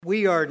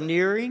We are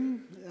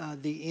nearing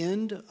the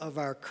end of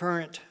our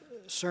current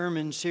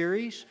sermon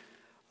series,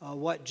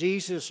 What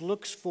Jesus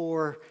Looks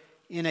For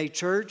in a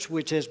Church,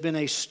 which has been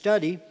a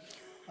study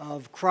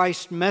of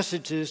Christ's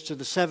messages to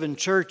the seven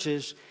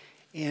churches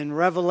in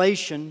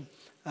Revelation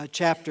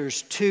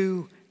chapters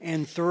 2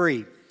 and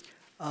 3.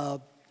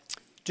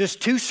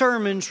 Just 2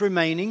 sermons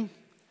remaining,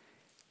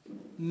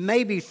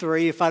 maybe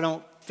 3 if I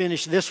don't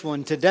finish this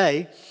one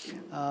today.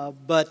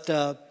 But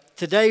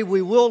today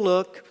we will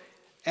look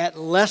at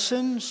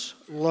lessons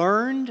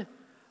learned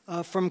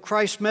from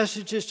Christ's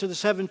messages to the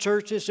seven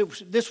churches.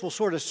 This will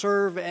sort of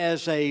serve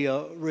as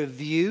a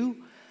review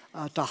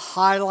to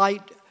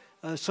highlight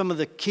some of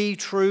the key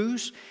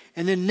truths.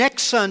 And then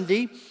next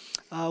Sunday,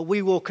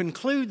 we will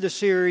conclude the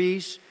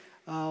series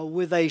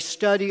with a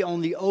study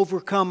on the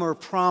overcomer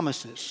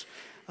promises.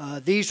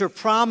 These are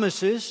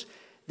promises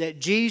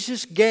that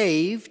Jesus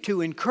gave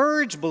to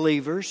encourage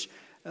believers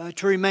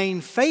to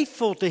remain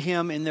faithful to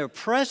Him in their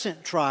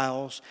present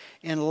trials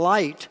in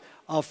light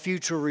of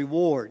future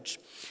rewards.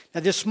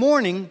 Now this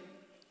morning,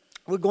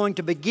 we're going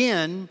to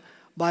begin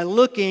by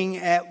looking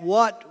at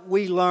what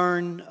we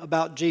learned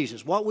about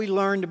Jesus. What we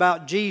learned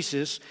about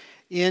Jesus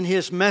in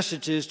His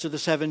messages to the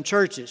seven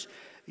churches.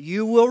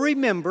 You will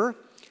remember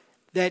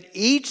that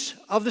each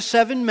of the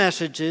 7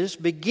 messages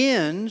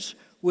begins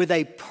with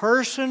a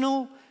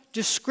personal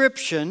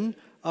description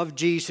of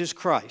Jesus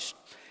Christ.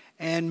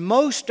 And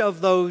most of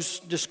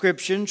those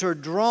descriptions are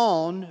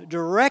drawn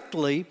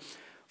directly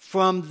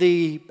from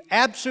the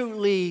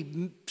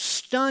absolutely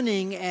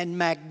stunning and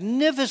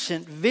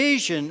magnificent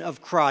vision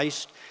of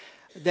Christ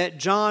that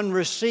John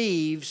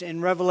receives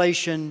in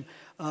Revelation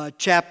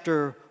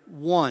chapter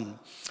 1.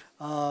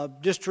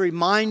 Just to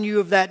remind you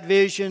of that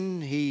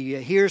vision, he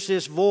hears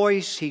this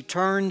voice, he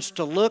turns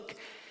to look,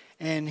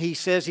 and he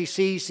says he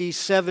sees these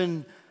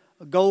 7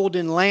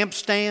 golden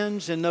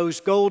lampstands, and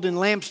those golden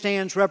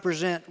lampstands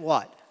represent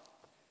what?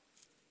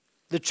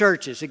 The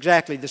churches,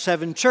 exactly, the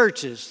 7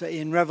 churches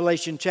in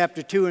Revelation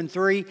chapter 2 and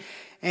 3.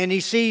 And he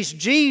sees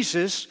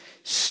Jesus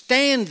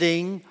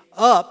standing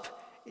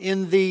up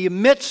in the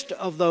midst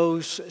of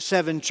those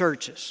 7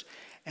 churches.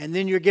 And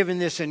then you're given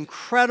this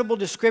incredible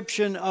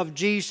description of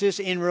Jesus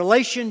in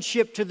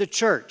relationship to the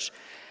church.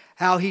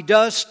 How He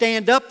does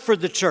stand up for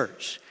the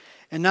church.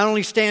 And not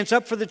only stands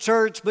up for the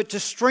church, but to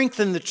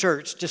strengthen the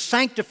church, to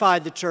sanctify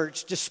the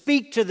church, to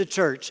speak to the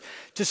church,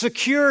 to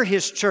secure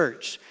His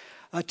church,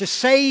 to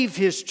save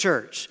His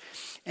church,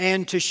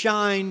 and to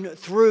shine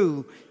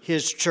through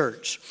His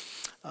church.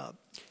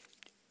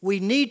 We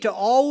need to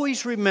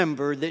always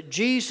remember that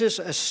Jesus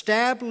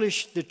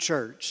established the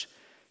church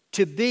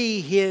to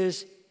be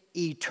His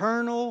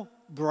eternal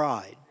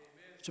bride.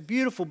 It's a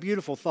beautiful,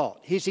 beautiful thought.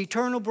 His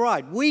eternal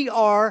bride. We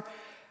are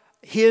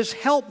His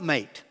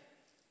helpmate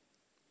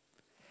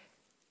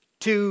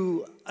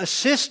to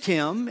assist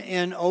Him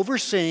in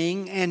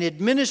overseeing and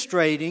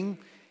administrating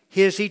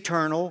His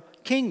eternal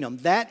kingdom.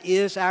 That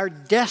is our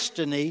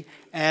destiny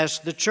as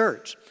the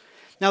church.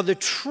 Now, the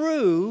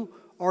true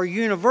or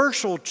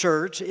universal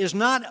church is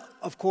not,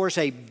 of course,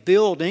 a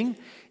building.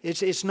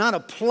 It's not a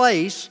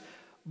place,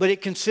 but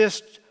it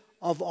consists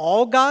of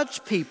all God's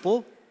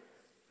people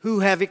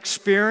who have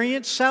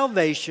experienced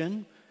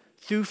salvation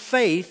through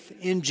faith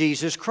in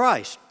Jesus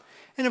Christ.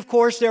 And, of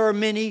course, there are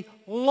many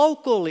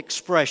local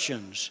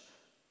expressions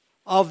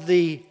of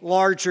the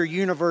larger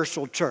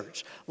universal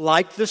church,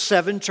 like the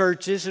 7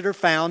 churches that are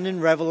found in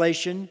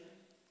Revelation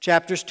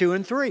chapters 2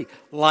 and 3,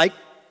 like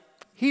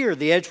here,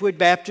 the Edgewood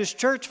Baptist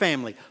Church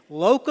family,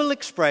 local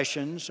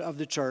expressions of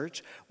the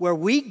church where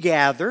we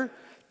gather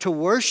to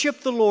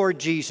worship the Lord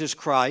Jesus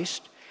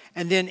Christ,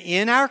 and then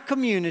in our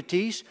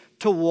communities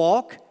to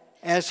walk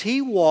as He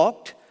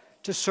walked,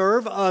 to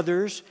serve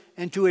others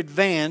and to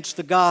advance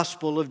the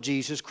gospel of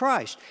Jesus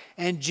Christ.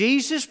 And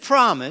Jesus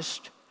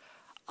promised,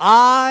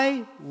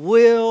 I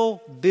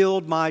will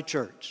build my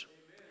church,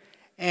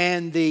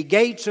 and the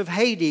gates of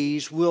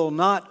Hades will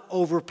not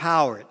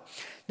overpower it.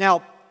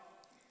 Now,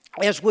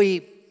 as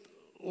we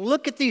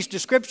look at these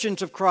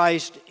descriptions of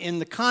Christ in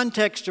the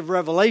context of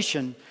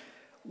Revelation,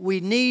 we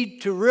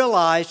need to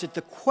realize that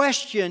the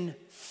question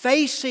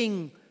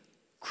facing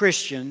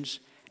Christians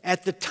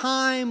at the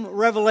time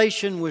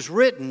Revelation was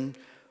written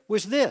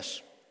was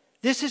this.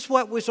 This is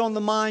what was on the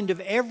mind of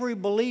every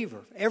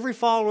believer, every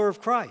follower of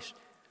Christ.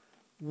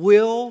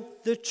 Will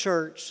the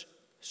church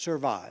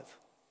survive?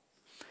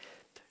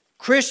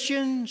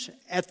 Christians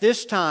at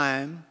this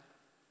time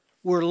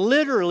were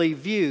literally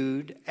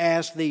viewed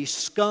as the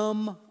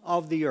scum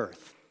of the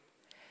earth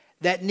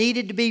that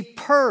needed to be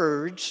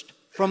purged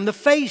from the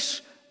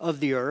face of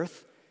the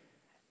earth.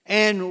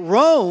 And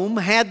Rome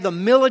had the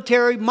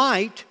military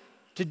might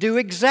to do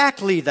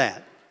exactly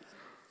that.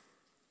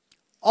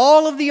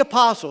 All of the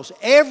apostles,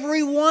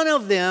 every one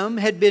of them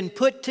had been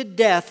put to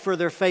death for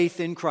their faith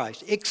in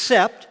Christ,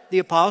 except the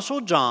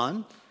apostle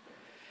John,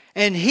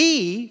 and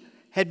he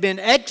had been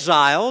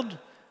exiled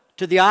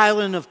to the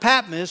island of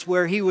Patmos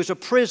where he was a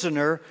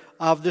prisoner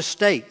of the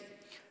state.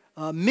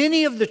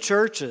 Many of the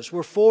churches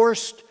were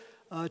forced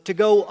to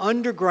go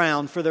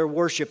underground for their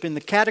worship in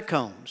the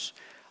catacombs.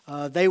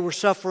 They were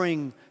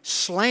suffering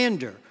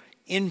slander,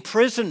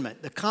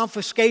 imprisonment, the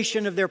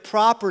confiscation of their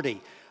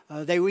property.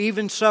 They were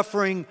even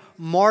suffering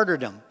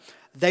martyrdom.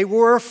 They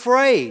were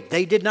afraid.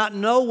 They did not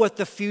know what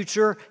the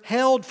future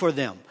held for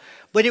them.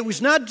 But it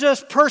was not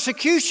just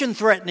persecution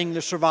threatening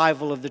the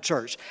survival of the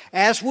church.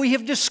 As we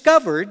have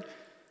discovered,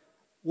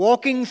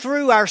 walking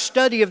through our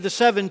study of the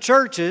 7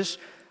 churches,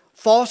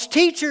 false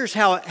teachers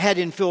had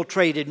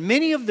infiltrated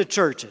many of the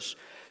churches,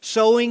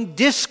 sowing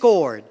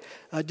discord,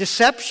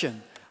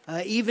 deception,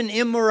 even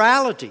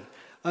immorality.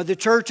 The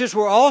churches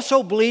were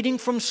also bleeding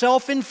from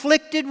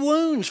self-inflicted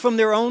wounds, from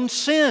their own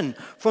sin,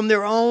 from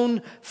their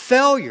own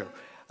failure.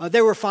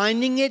 They were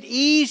finding it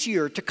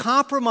easier to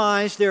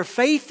compromise their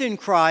faith in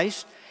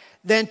Christ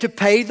than to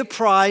pay the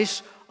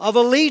price of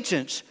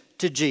allegiance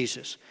to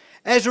Jesus.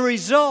 As a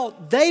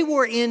result, they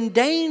were in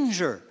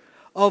danger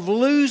of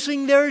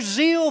losing their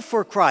zeal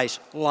for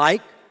Christ,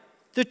 like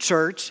the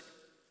church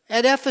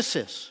at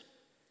Ephesus,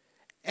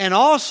 and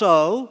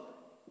also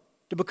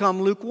to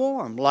become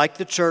lukewarm, like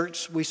the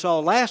church we saw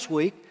last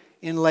week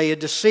in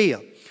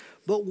Laodicea.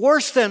 But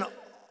worse than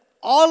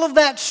all of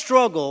that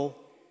struggle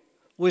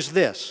was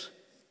this: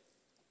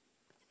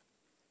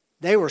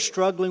 they were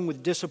struggling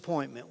with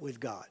disappointment with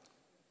God.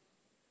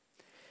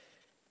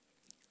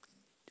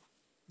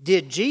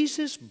 Did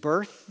Jesus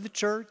birth the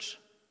church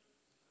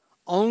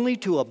only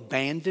to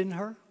abandon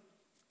her?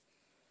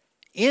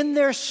 In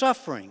their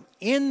suffering,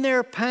 in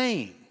their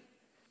pain,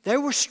 they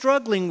were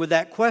struggling with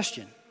that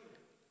question.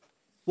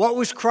 What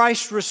was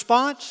Christ's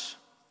response?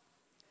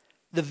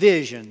 The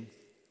vision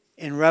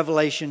in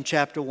Revelation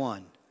chapter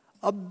 1.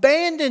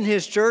 Abandon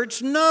His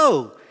church?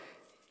 No.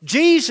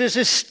 Jesus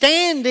is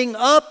standing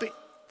up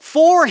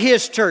for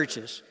His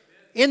churches,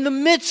 in the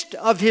midst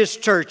of His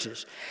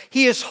churches.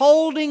 He is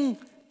holding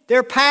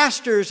their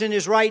pastors in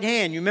His right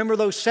hand. You remember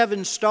those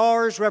 7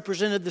 stars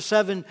represented the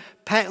 7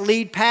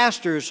 lead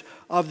pastors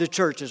of the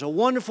churches. A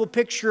wonderful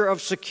picture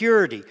of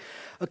security.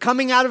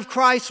 Coming out of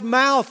Christ's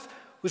mouth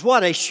was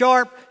what? A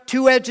sharp,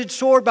 two-edged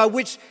sword by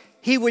which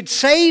He would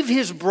save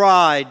His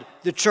bride,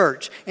 the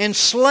church, and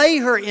slay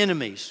her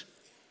enemies.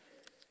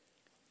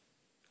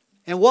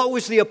 And what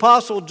was the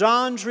Apostle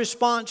John's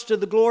response to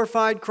the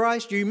glorified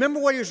Christ? Do you remember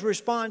what his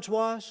response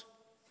was?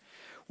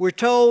 We're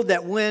told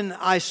that when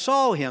I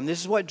saw Him,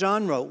 this is what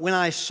John wrote, when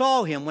I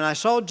saw Him, when I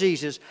saw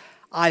Jesus,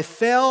 I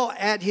fell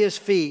at His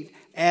feet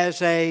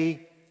as a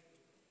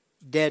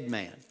dead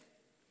man.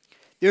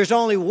 There's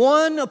only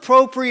one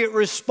appropriate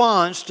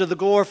response to the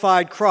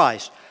glorified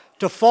Christ: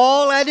 to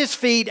fall at His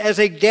feet as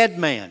a dead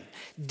man,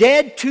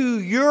 dead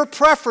to your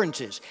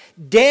preferences,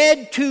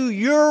 dead to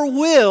your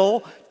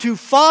will to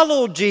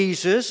follow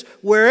Jesus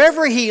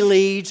wherever He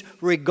leads,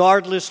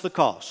 regardless the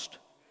cost.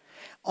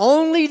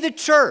 Only the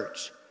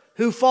church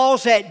who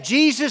falls at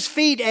Jesus'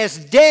 feet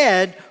as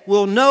dead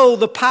will know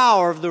the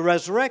power of the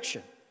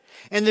resurrection.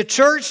 And the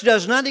church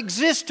does not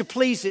exist to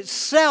please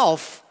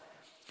itself,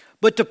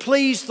 but to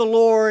please the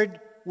Lord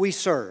we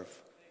serve.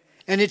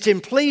 And it's in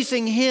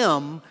pleasing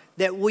Him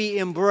that we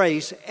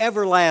embrace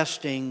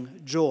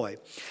everlasting joy.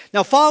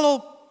 Now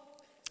follow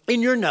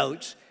in your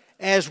notes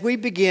as we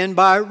begin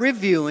by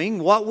reviewing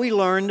what we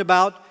learned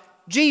about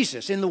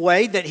Jesus in the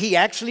way that He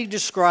actually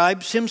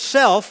describes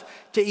Himself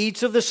to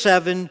each of the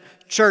 7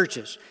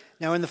 churches.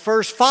 Now in the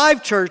first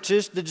 5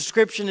 churches, the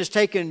description is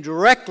taken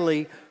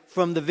directly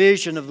from the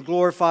vision of the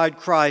glorified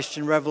Christ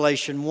in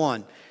Revelation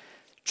 1.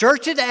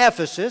 Church at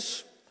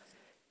Ephesus,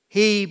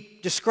 He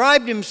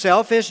described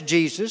Himself as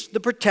Jesus, the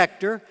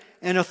protector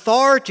and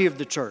authority of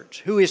the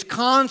church, who is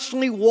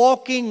constantly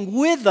walking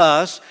with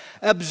us,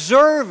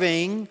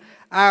 observing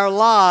our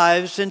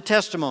lives and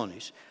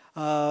testimonies.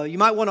 You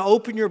might want to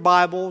open your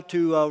Bible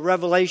to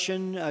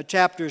Revelation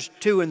chapters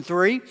 2 and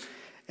 3.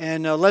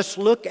 And let's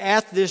look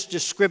at this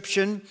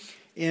description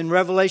in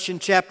Revelation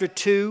chapter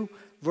 2,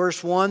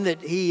 verse 1,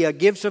 that He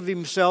gives of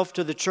Himself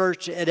to the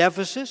church at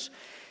Ephesus.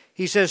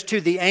 He says, to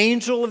the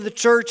angel of the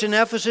church in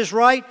Ephesus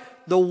write,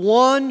 the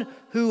one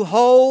who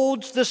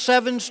holds the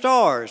 7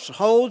 stars,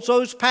 holds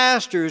those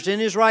pastors in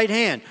his right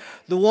hand,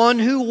 the one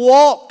who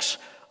walks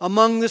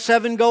among the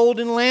 7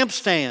 golden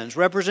lampstands,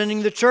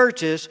 representing the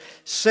churches,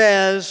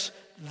 says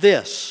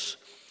this.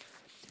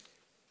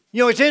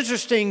 You know, it's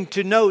interesting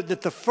to note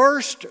that the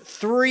first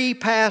 3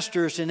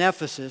 pastors in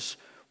Ephesus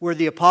were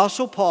the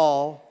Apostle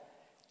Paul,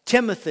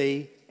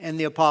 Timothy, and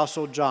the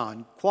Apostle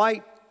John.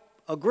 Quite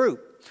a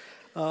group.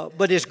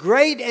 But as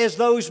great as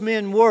those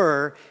men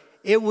were,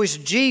 it was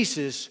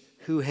Jesus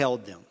who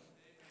held them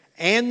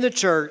and the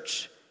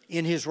church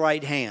in His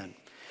right hand.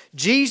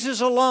 Jesus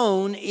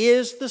alone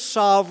is the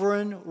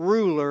sovereign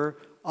ruler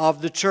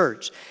of the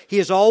church. He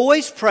is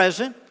always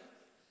present.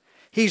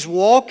 He's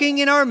walking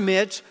in our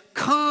midst,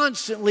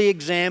 constantly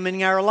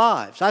examining our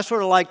lives. I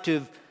sort of like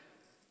to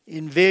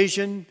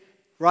envision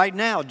right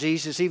now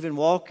Jesus even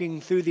walking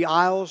through the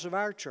aisles of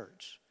our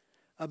church,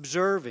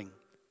 observing,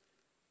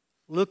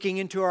 looking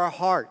into our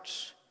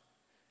hearts,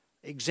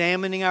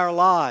 examining our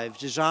lives,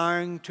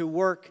 desiring to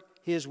work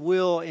His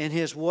will and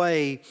His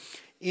way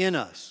in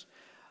us.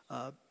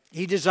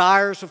 He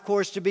desires, of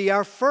course, to be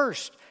our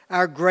first,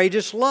 our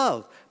greatest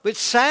love. But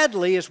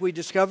sadly, as we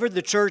discovered,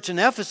 the church in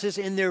Ephesus,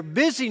 in their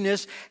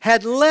busyness,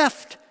 had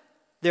left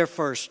their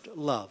first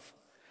love.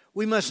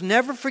 We must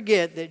never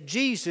forget that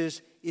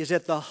Jesus is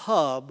at the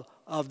hub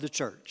of the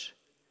church.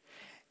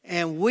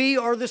 And we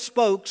are the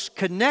spokes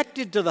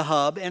connected to the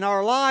hub, and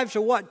our lives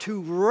are what?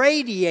 To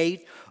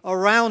radiate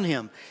around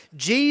Him.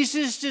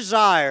 Jesus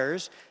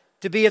desires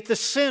to be at the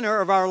center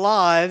of our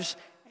lives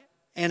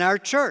and our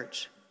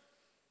church.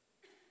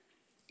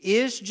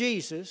 Is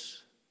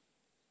Jesus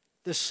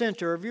the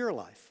center of your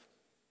life?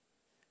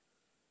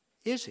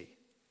 Is He?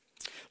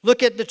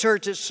 Look at the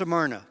church at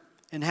Smyrna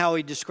and how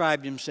He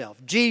described Himself.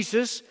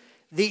 Jesus,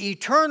 the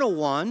eternal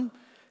one,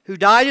 who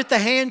died at the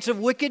hands of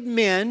wicked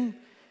men,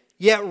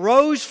 yet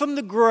rose from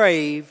the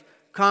grave,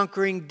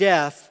 conquering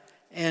death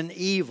and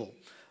evil.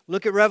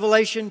 Look at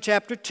Revelation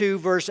chapter 2,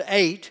 verse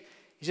 8.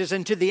 He says,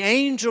 "And to the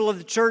angel of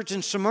the church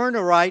in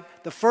Smyrna write,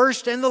 the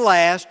first and the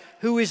last,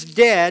 who is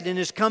dead and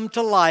is come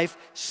to life,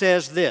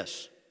 says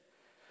this."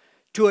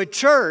 To a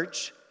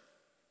church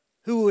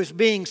who was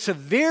being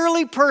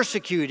severely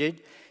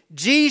persecuted,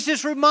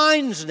 Jesus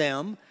reminds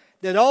them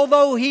that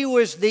although He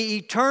was the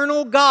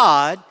eternal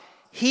God,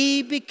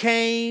 He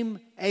became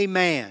a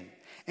man.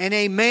 And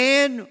a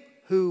man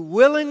who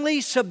willingly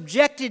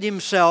subjected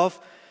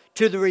Himself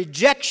to the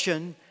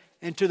rejection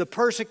and to the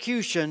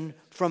persecution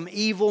from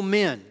evil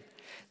men.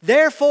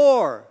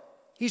 Therefore,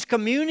 He's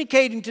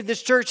communicating to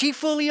this church. He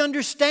fully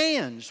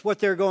understands what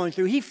they're going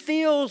through. He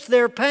feels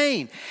their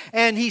pain.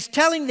 And He's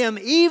telling them,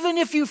 even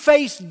if you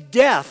face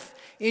death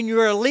in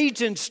your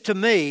allegiance to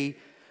me,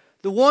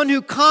 the one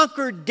who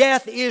conquered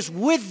death is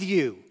with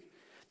you.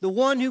 The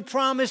one who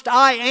promised,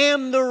 "I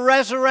am the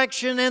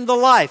resurrection and the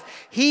life.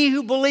 He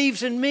who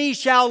believes in me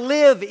shall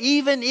live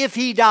even if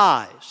he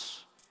dies."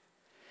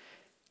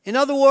 In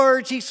other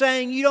words, He's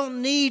saying you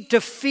don't need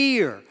to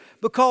fear,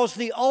 because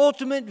the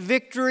ultimate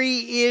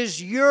victory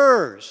is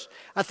yours.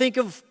 I think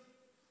of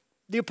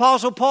the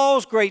Apostle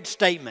Paul's great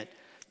statement.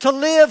 To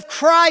live,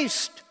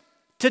 Christ.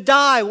 To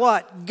die,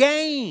 what?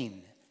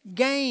 Gain.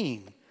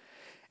 Gain.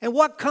 And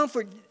what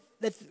comfort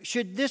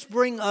should this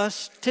bring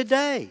us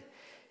today?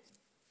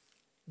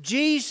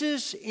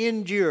 Jesus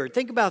endured.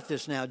 Think about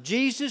this now.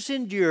 Jesus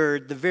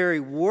endured the very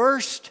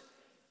worst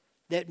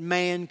that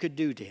man could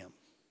do to Him.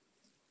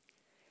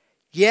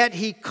 Yet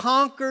He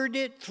conquered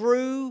it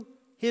through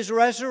His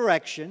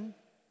resurrection,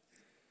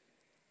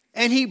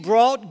 and He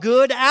brought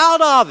good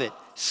out of it.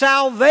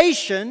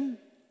 Salvation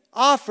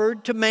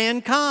offered to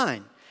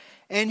mankind.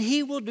 And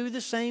He will do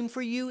the same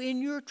for you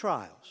in your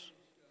trials.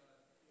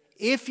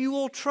 If you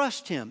will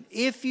trust Him,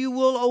 if you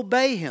will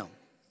obey Him,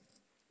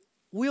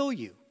 will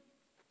you?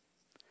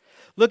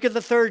 Look at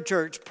the third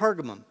church,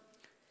 Pergamum.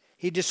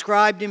 He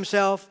described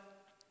himself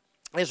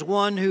as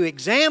one who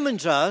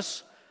examines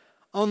us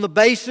on the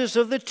basis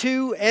of the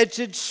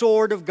two-edged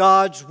sword of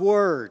God's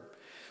Word,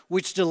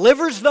 which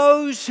delivers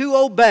those who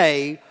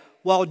obey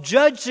while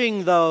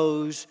judging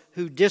those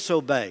who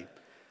disobey.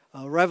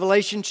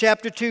 Revelation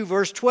chapter 2,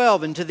 verse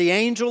 12, "And to the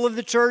angel of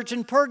the church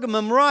in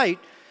Pergamum write,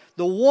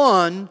 the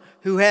one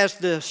who has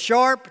the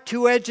sharp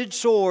two-edged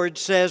sword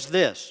says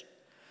this."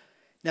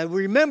 Now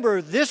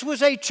remember, this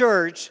was a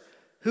church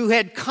who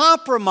had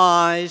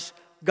compromised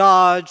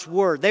God's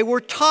Word. They were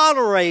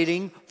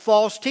tolerating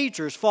false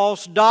teachers,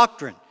 false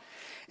doctrine.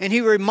 And He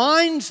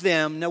reminds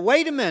them, now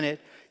wait a minute,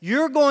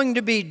 you're going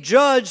to be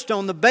judged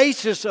on the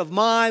basis of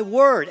my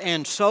Word,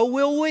 and so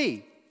will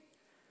we.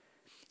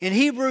 In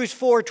Hebrews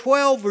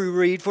 4:12 we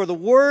read, "For the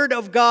Word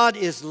of God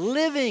is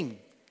living,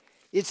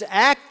 it's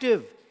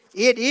active,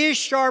 it is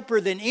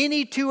sharper than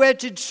any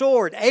two-edged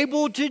sword,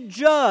 able to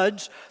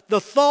judge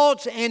the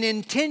thoughts and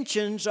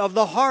intentions of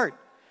the heart."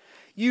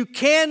 You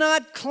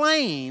cannot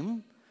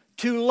claim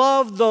to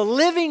love the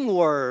living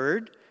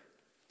Word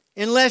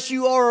unless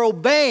you are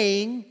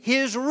obeying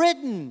His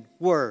written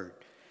Word.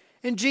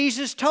 And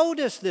Jesus told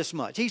us this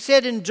much. He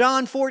said in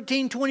John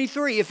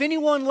 14:23, "If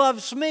anyone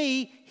loves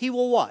me, he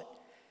will" what?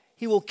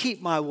 "He will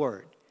keep my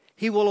word.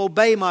 He will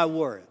obey my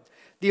word."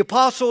 The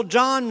Apostle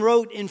John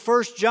wrote in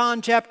 1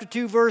 John chapter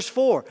 2, verse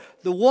 4,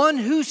 "The one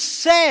who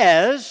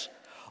says,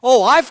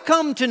 'Oh, I've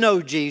come to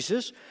know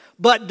Jesus,'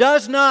 but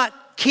does not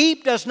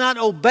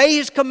obey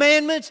His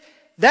commandments,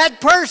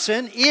 that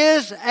person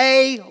is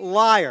a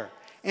liar,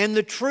 and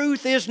the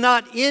truth is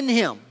not in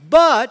him.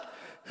 But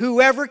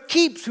whoever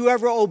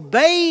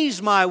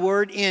obeys my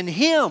word, in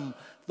him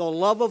the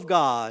love of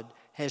God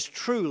has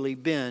truly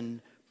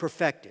been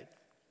perfected."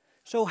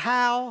 So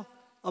how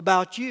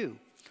about you?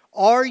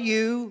 Are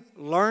you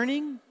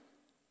learning,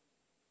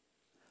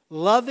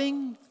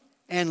 loving,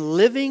 and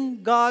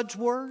living God's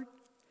Word?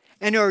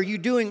 And are you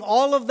doing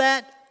all of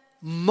that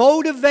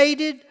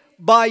motivated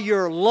by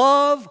your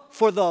love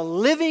for the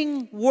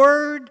living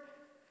Word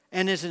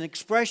and as an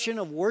expression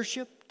of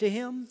worship to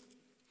Him?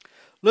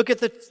 Look at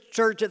the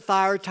church at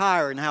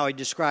Thyatira and how he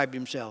described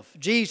himself.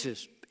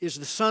 Jesus is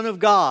the Son of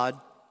God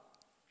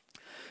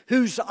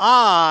whose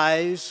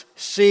eyes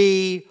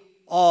see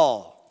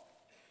all.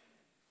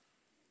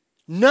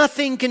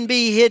 Nothing can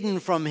be hidden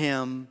from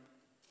Him,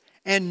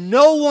 and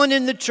no one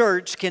in the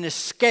church can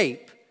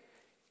escape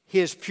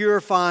His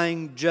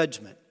purifying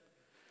judgment.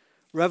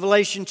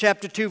 Revelation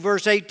chapter 2,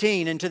 verse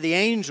 18, and to the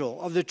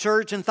angel of the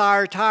church in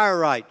Thyatira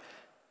write,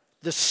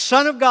 the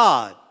Son of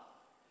God,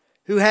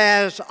 who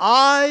has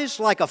eyes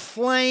like a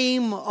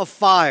flame of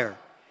fire,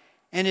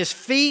 and his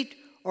feet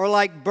are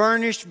like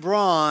burnished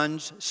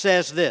bronze,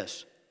 says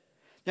this.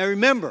 Now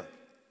remember,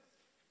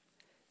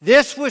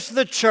 this was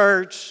the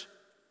church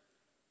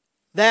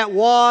that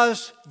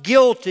was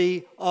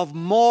guilty of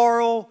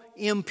moral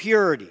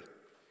impurity.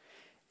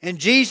 And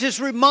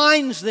Jesus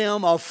reminds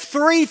them of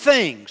three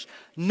things.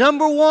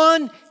 Number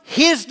one,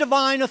 His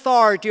divine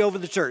authority over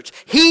the church.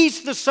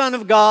 He's the Son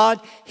of God.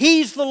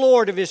 He's the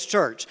Lord of His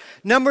church.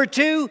 Number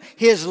two,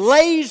 His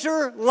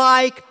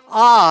laser-like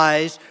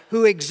eyes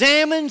who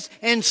examines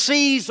and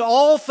sees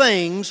all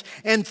things.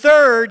 And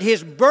third,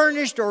 His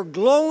burnished or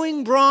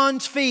glowing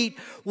bronze feet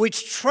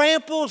which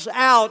tramples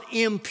out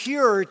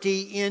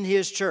impurity in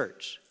His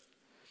church.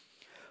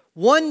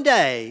 One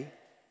day,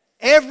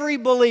 every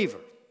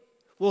believer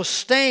will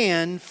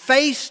stand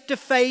face to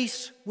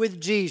face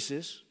with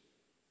Jesus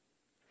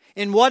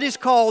in what is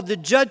called the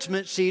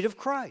judgment seat of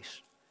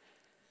Christ.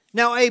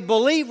 Now, a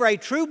believer, a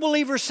true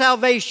believer's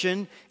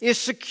salvation is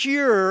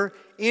secure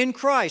in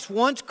Christ.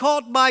 Once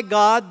caught by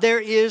God, there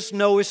is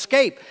no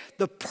escape.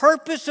 The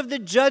purpose of the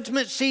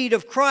judgment seat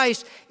of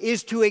Christ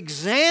is to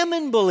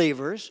examine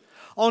believers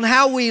on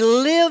how we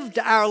lived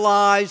our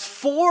lives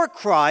for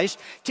Christ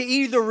to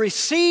either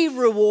receive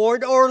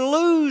reward or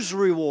lose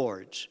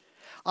rewards.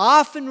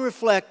 I often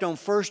reflect on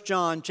 1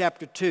 John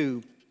chapter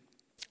 2,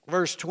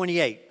 verse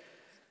 28.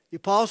 The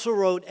apostle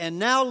wrote, and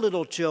now,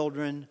 little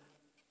children,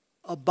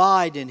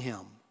 abide in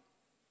Him.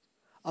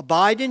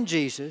 Abide in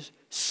Jesus,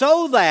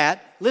 so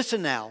that,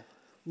 listen now,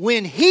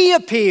 when He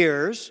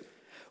appears,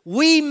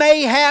 we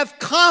may have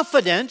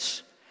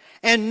confidence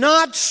and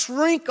not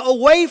shrink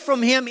away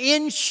from Him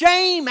in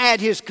shame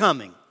at His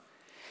coming.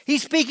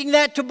 He's speaking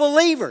that to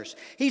believers.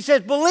 He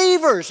says,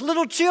 believers,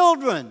 little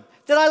children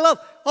that I love,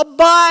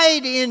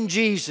 abide in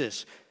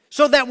Jesus,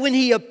 so that when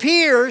He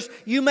appears,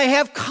 you may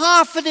have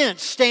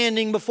confidence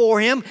standing before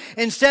Him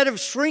instead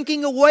of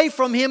shrinking away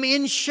from Him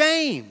in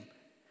shame.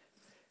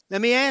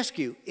 Let me ask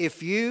you,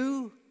 if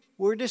you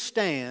were to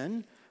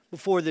stand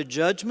before the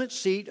judgment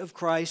seat of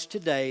Christ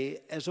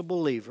today as a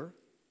believer,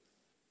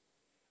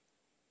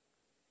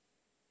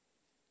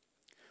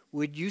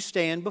 would you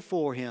stand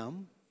before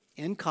Him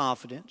in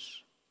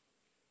confidence?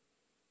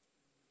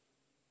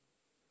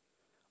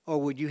 Or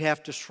would you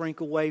have to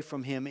shrink away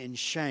from Him in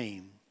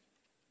shame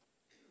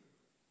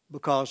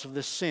because of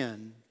the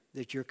sin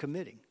that you're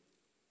committing?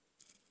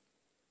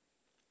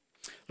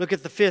 Look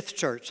at the fifth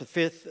church,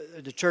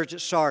 the church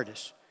at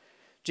Sardis.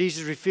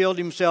 Jesus revealed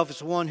Himself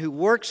as one who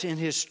works in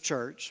His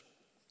church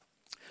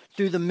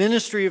through the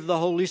ministry of the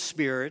Holy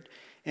Spirit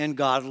and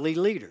godly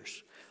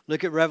leaders.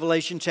 Look at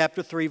Revelation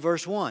chapter 3,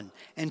 verse 1.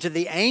 And to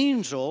the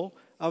angel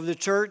of the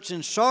church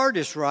in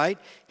Sardis write,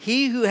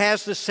 He who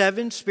has the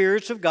seven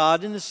spirits of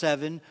God and the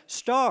seven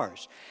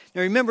stars.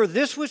 Now remember,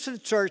 this was the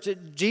church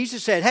that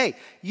Jesus said, hey,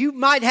 you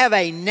might have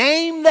a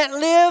name that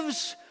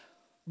lives,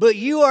 but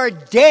you are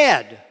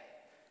dead.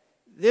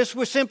 This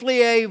was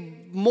simply a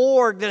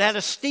morgue that had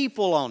a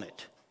steeple on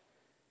it.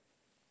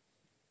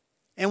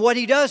 And what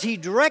He does, He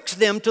directs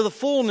them to the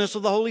fullness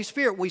of the Holy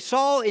Spirit. We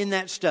saw in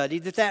that study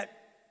that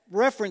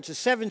reference to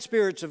seven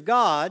spirits of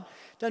God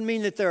doesn't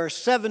mean that there are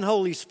seven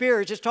Holy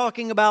Spirits. It's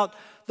talking about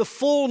the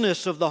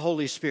fullness of the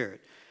Holy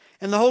Spirit.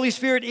 And the Holy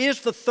Spirit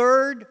is the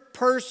third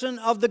person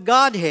of the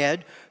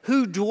Godhead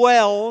who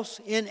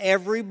dwells in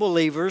every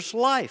believer's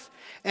life.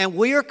 And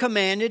we are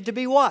commanded to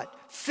be what?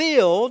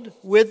 Filled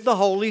with the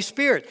Holy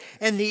Spirit.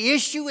 And the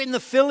issue in the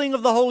filling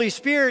of the Holy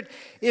Spirit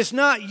is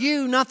not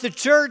you, not the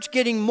church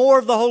getting more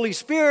of the Holy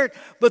Spirit,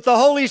 but the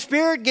Holy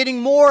Spirit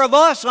getting more of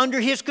us under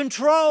His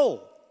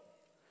control.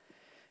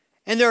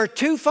 And there are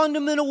two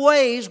fundamental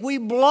ways we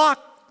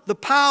block the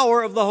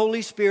power of the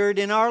Holy Spirit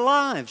in our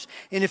lives.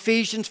 In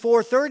Ephesians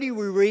 4:30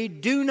 we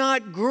read, do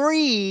not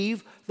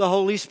grieve the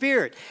Holy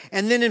Spirit.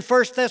 And then in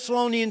 1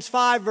 Thessalonians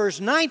 5 verse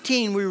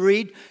 19 we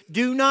read,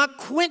 do not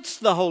quench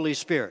the Holy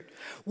Spirit.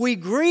 We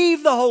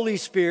grieve the Holy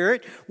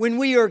Spirit when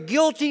we are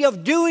guilty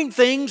of doing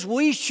things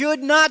we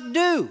should not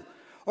do,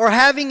 or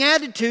having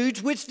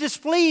attitudes which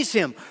displease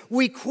Him.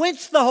 We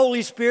quench the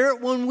Holy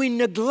Spirit when we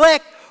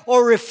neglect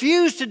or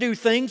refuse to do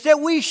things that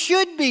we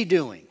should be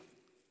doing.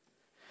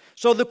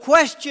 So the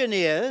question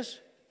is,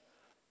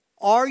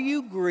 are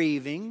you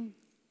grieving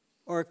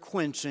or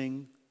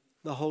quenching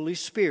the Holy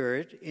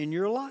Spirit in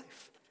your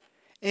life?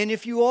 And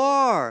if you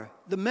are,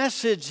 the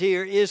message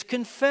here is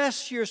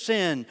confess your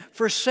sin,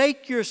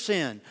 forsake your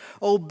sin,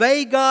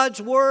 obey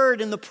God's word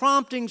and the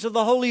promptings of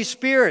the Holy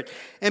Spirit,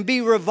 and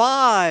be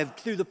revived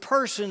through the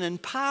person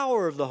and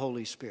power of the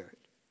Holy Spirit.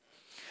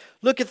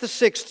 Look at the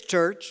sixth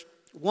church,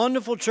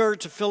 wonderful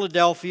church of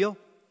Philadelphia.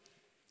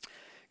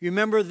 You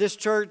remember this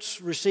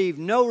church received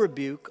no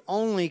rebuke,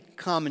 only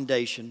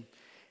commendation.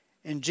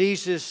 And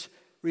Jesus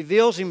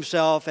reveals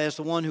Himself as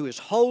the one who is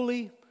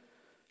holy,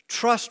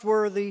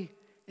 trustworthy,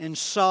 and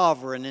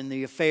sovereign in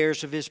the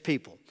affairs of His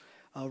people.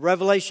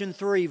 Revelation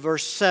 3,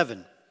 verse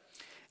 7.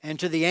 And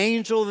to the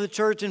angel of the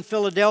church in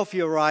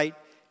Philadelphia write,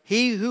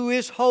 He who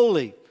is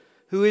holy,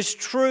 who is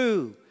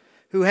true,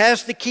 who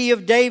has the key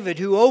of David,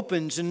 who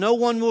opens and no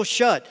one will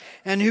shut,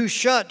 and who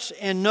shuts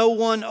and no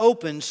one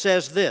opens,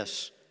 says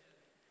this.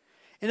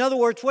 In other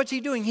words, what's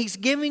he doing? He's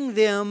giving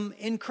them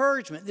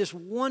encouragement. This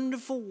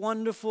wonderful,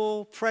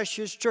 wonderful,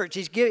 precious church.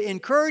 He's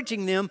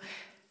encouraging them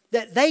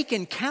that they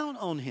can count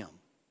on him.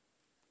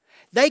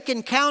 They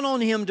can count on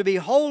him to be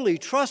holy,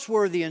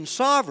 trustworthy, and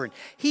sovereign.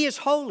 He is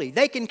holy.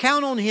 They can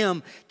count on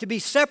him to be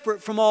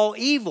separate from all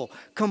evil,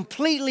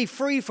 completely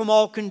free from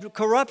all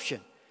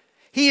corruption.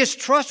 He is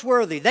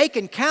trustworthy. They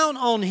can count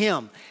on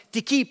him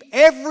to keep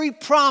every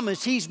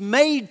promise he's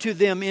made to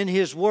them in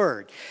his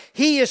word.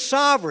 He is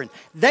sovereign.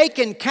 They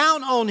can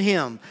count on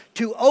him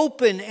to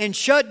open and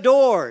shut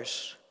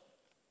doors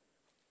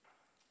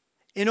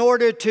in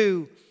order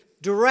to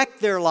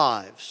direct their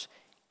lives.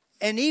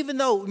 And even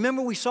though,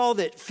 remember we saw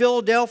that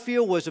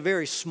Philadelphia was a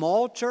very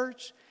small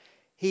church,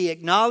 he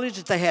acknowledged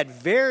that they had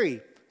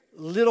very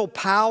little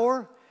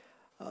power.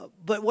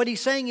 But what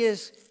he's saying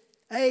is,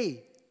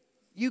 hey,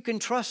 you can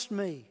trust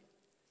me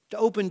to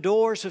open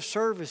doors of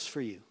service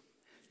for you,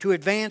 to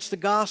advance the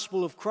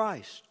gospel of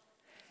Christ.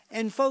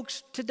 And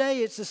folks, today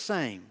it's the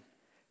same.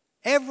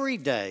 Every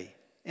day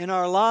in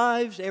our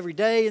lives, every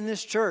day in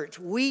this church,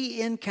 we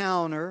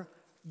encounter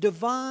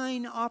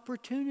divine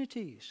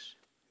opportunities.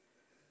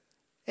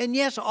 And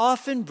yes,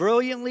 often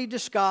brilliantly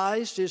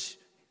disguised as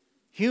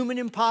human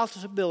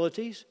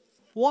impossibilities.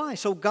 Why?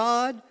 So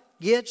God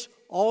gets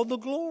all the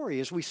glory,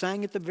 as we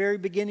sang at the very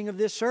beginning of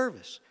this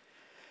service.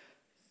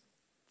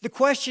 The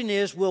question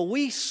is, will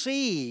we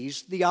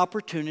seize the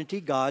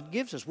opportunity God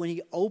gives us? When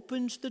he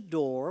opens the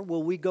door,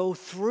 will we go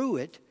through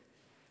it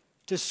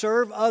to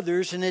serve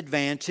others and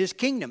advance his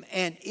kingdom?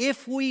 And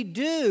if we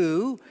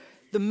do,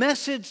 the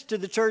message to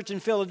the church in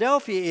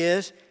Philadelphia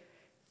is,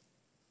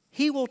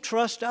 he will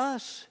trust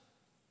us.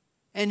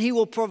 And he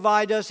will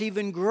provide us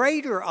even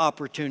greater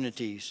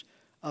opportunities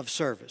of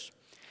service.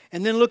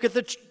 And then look at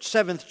the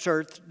seventh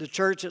church, the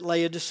church at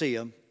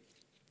Laodicea.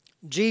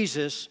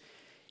 Jesus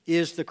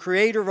is the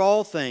creator of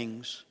all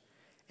things,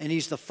 and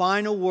he's the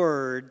final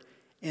word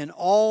in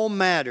all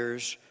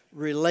matters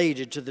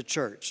related to the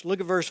church.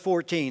 Look at verse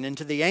 14. And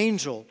to the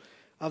angel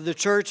of the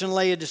church in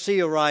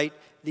Laodicea write,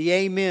 the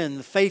Amen,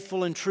 the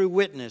faithful and true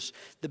witness,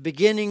 the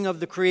beginning of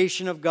the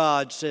creation of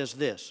God, says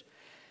this.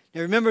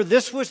 Now remember,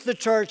 this was the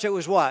church that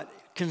was what?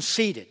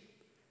 Conceited.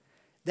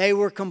 They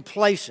were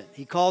complacent.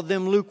 He called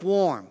them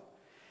lukewarm.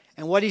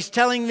 And what he's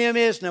telling them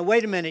is, now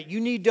wait a minute, you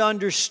need to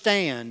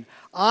understand,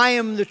 I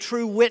am the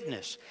true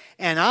witness.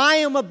 And I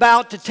am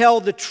about to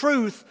tell the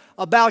truth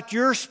about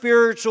your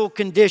spiritual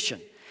condition.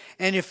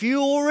 And if you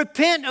will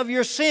repent of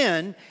your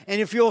sin,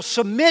 and if you'll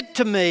submit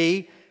to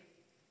me,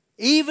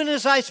 even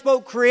as I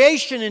spoke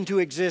creation into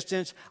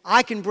existence,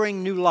 I can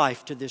bring new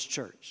life to this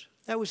church.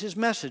 That was his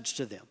message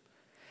to them.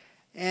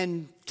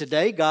 And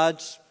today,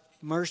 God's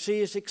mercy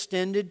is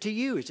extended to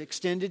you. It's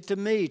extended to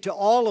me, to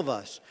all of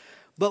us.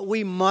 But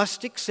we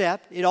must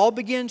accept, it all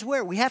begins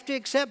where? We have to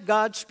accept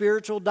God's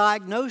spiritual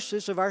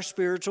diagnosis of our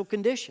spiritual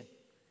condition.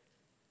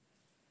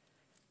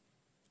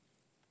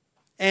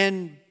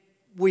 And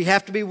we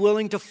have to be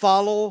willing to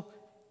follow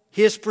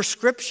his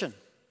prescription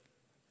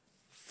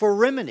for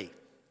remedy,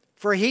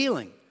 for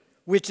healing,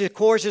 which of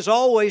course is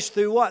always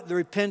through what? The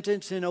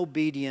repentance and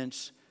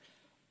obedience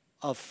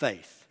of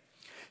faith.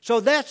 So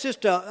that's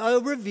just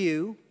a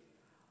review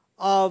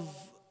of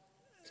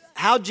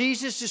how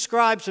Jesus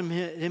describes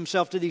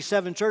himself to these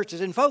seven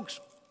churches. And folks,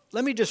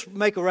 let me just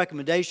make a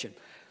recommendation.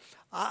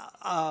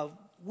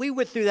 We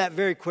went through that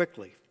very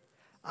quickly.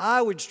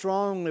 I would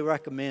strongly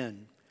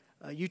recommend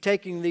you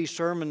taking these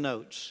sermon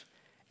notes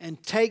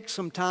and take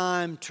some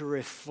time to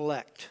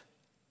reflect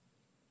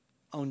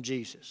on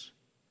Jesus,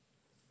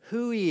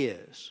 who he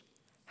is,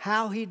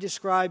 how he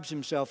describes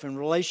himself in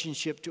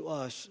relationship to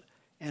us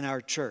and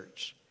our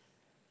church,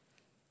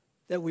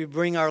 that we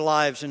bring our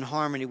lives in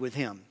harmony with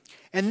him.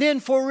 And then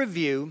for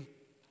review,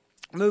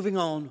 moving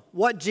on,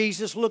 what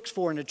Jesus looks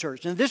for in a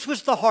church. And this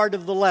was the heart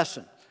of the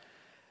lesson.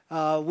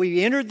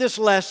 We entered this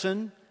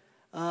lesson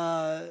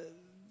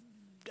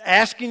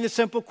asking the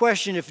simple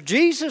question, if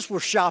Jesus were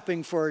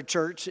shopping for a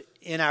church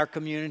in our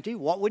community,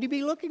 what would he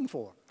be looking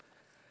for?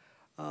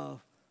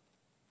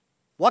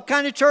 What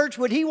kind of church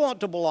would he want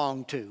to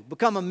belong to,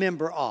 become a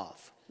member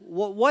of?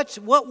 What's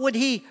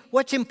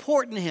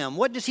important to him?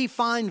 What does he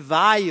find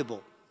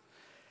valuable?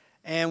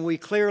 And we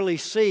clearly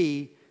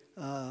see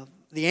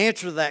the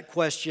answer to that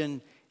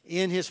question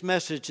in his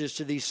messages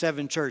to these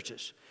seven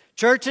churches.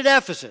 Church at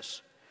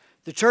Ephesus,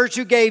 the church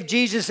who gave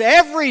Jesus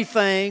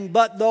everything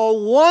but the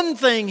one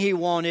thing he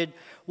wanted.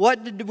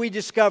 What did we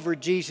discover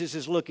Jesus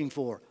is looking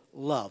for?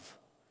 Love.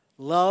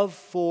 Love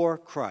for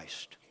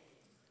Christ.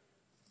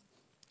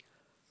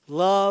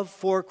 Love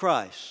for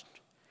Christ.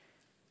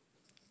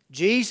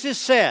 Jesus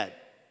said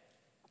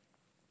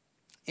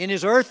in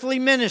his earthly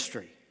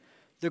ministry,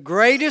 the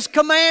greatest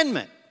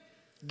commandment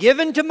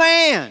given to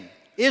man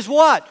is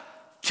what?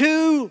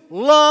 To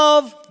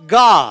love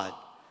God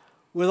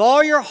with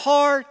all your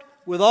heart,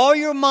 with all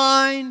your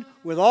mind,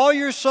 with all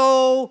your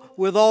soul,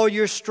 with all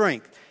your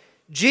strength.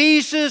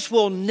 Jesus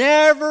will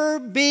never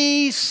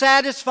be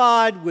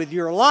satisfied with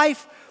your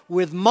life,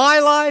 with my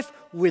life,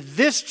 with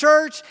this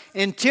church,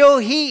 until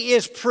He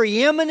is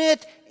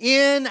preeminent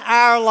in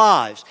our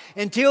lives,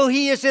 until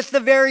He is at the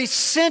very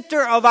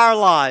center of our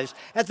lives,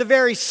 at the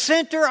very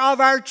center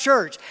of our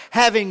church,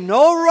 having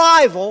no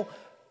rival,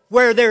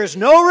 where there is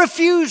no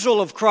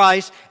refusal of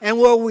Christ, and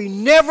where we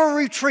never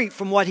retreat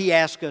from what He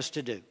asks us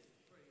to do.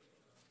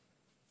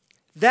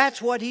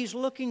 That's what He's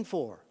looking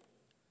for.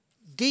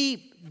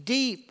 Deep,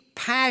 deep,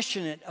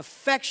 passionate,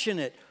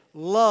 affectionate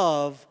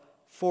love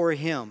for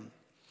Him.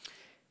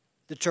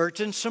 The church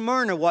in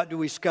Smyrna, what do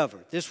we discover?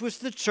 This was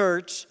the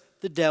church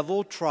the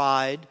devil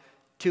tried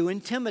to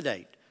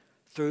intimidate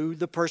through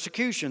the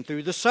persecution,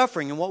 through the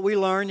suffering. And what we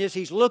learned is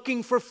he's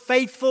looking for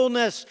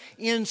faithfulness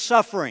in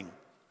suffering.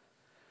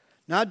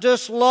 Not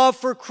just love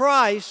for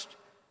Christ,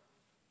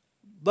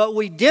 but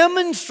we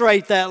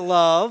demonstrate that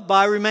love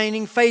by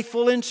remaining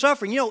faithful in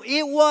suffering. You know,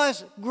 it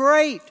was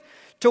great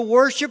to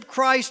worship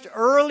Christ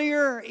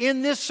earlier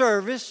in this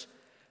service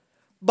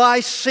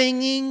by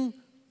singing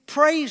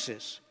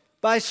praises,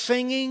 by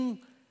singing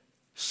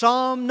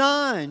Psalm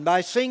 9,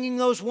 by singing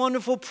those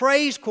wonderful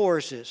praise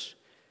choruses.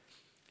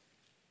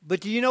 But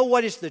do you know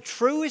what is the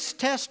truest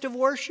test of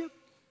worship?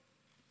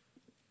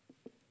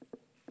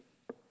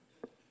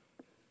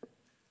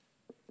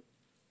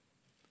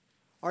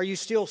 Are you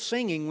still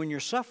singing when you're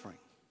suffering?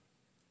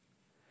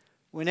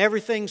 When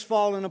everything's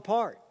falling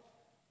apart?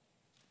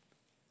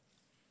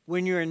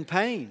 When you're in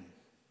pain?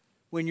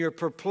 When you're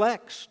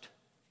perplexed?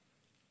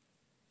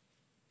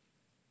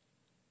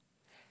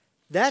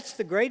 That's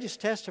the greatest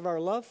test of our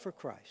love for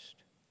Christ,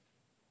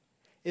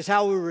 is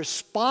how we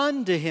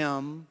respond to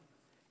Him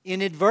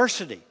in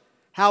adversity,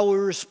 how we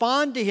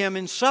respond to Him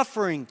in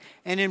suffering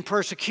and in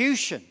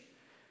persecution.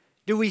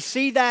 Do we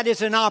see that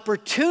as an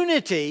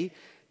opportunity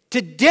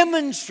to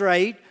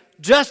demonstrate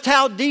just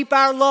how deep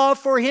our love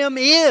for Him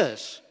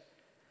is?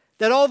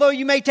 That although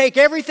you may take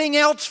everything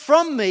else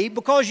from me,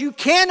 because you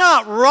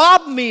cannot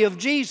rob me of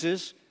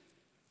Jesus,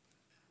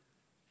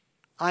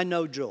 I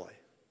know joy.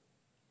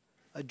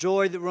 A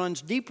joy that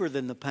runs deeper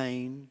than the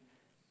pain,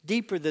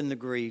 deeper than the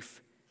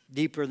grief,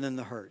 deeper than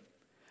the hurt.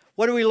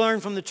 What do we learn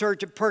from the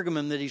church at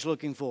Pergamum that he's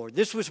looking for?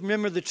 This was,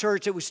 remember, the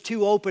church that was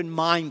too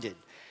open-minded,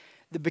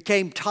 that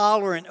became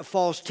tolerant of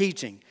false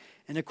teaching.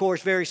 And of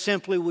course, very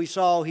simply, we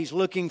saw he's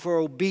looking for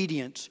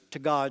obedience to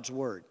God's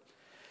Word.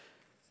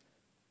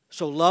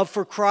 So love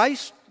for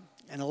Christ,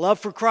 and a love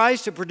for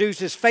Christ that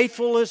produces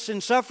faithfulness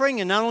in suffering.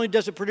 And not only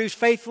does it produce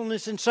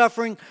faithfulness in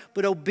suffering,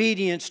 but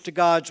obedience to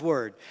God's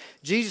Word.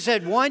 Jesus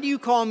said, "Why do you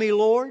call me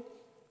Lord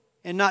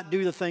and not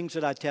do the things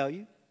that I tell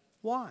you?"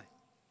 Why?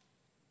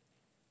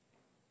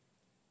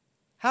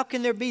 How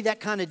can there be that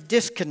kind of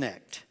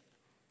disconnect?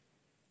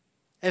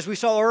 As we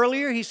saw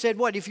earlier, he said,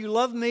 what? If you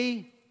love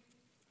me,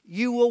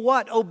 you will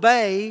what?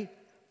 Obey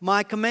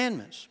my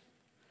commandments.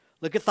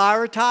 Look at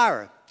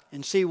Thyatira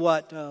and see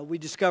what we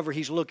discover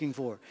he's looking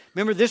for.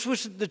 Remember, this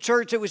was the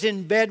church that was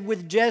in bed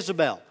with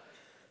Jezebel.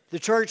 The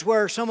church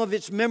where some of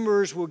its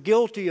members were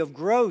guilty of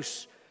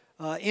gross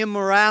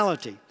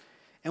immorality.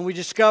 And we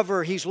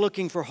discover he's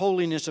looking for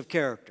holiness of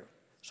character.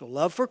 So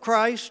love for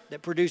Christ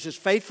that produces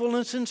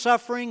faithfulness in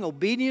suffering,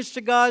 obedience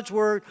to God's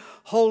Word,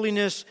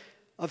 holiness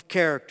of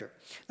character.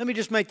 Let me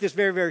just make this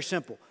very, very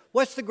simple.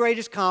 What's the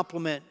greatest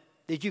compliment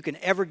that you can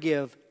ever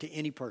give to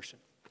any person?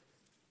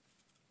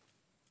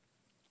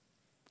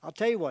 I'll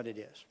tell you what it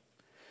is.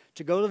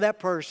 To go to that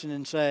person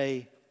and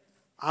say,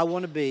 I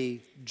want to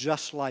be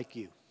just like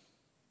you.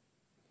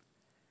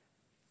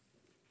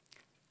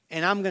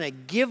 And I'm going to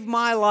give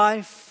my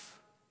life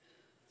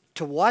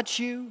to watch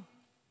you,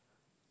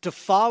 to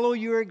follow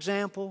your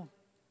example,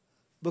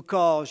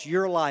 because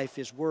your life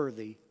is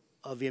worthy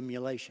of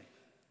emulation.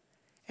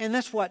 And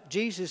that's what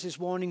Jesus is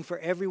wanting for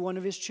every one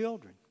of His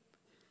children.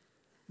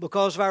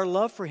 Because of our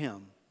love for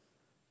Him,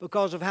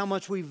 because of how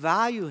much we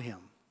value Him,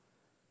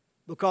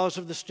 because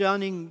of the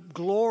stunning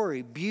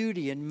glory,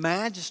 beauty, and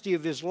majesty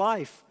of His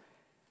life,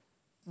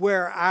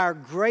 where our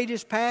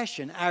greatest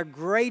passion, our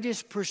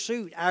greatest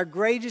pursuit, our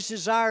greatest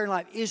desire in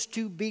life is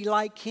to be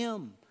like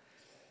Him.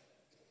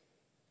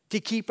 To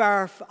keep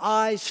our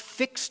eyes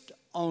fixed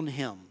on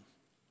Him.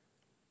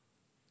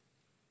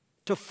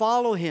 To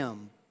follow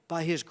Him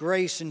by His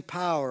grace and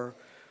power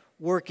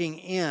working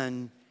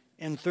in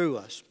and through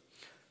us.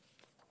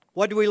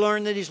 What do we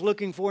learn that He's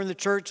looking for in the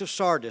church of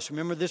Sardis?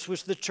 Remember, this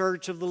was the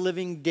church of the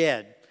living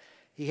dead.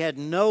 He had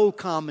no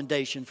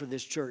commendation for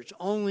this church,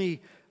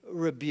 only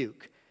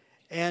rebuke.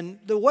 And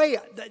the way,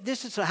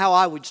 this is how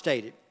I would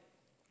state it.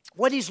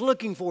 What He's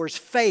looking for is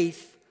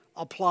faith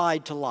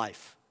applied to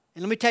life.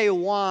 And let me tell you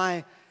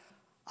why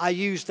I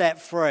use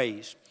that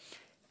phrase.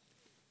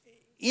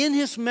 In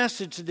his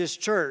message to this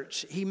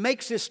church, he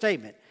makes this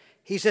statement.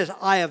 He says,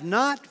 I have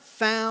not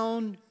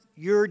found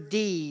your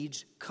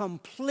deeds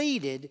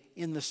completed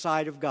in the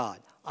sight of God.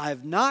 I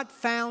have not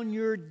found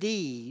your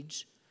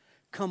deeds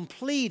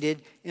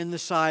completed in the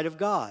sight of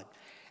God.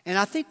 And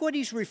I think what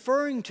he's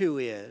referring to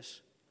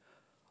is,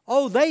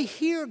 they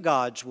hear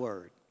God's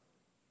Word.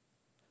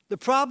 The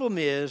problem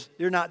is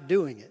they're not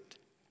doing it.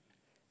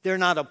 They're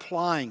not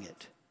applying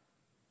it.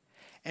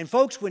 And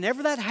folks,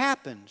 whenever that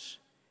happens,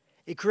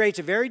 it creates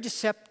a very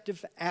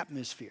deceptive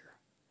atmosphere.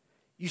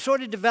 You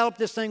sort of develop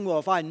this thing, well,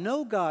 if I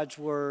know God's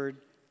Word,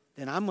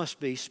 then I must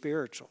be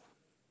spiritual.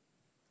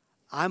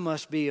 I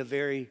must be a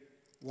very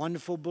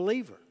wonderful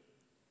believer.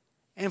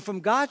 And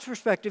from God's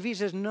perspective, He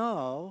says,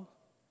 no,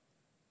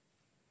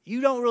 you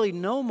don't really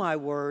know my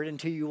Word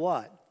until you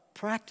what?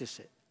 Practice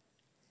it.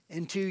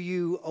 Until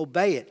you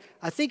obey it.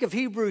 I think of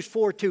Hebrews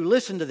 4:2.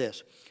 Listen to this.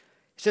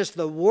 It says,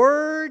 the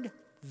word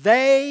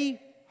they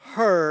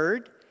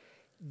heard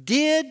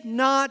did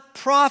not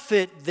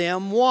profit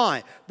them.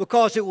 Why?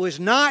 Because it was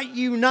not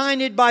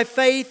united by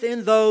faith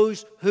in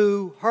those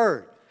who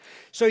heard.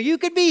 So you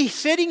could be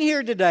sitting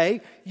here today,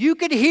 you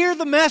could hear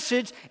the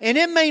message, and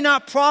it may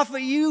not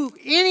profit you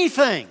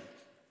anything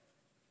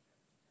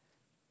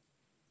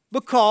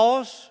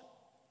because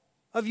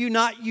of you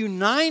not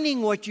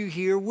uniting what you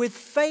hear with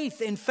faith.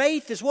 And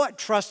faith is what?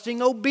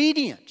 Trusting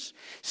obedience.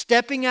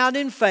 Stepping out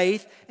in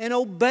faith and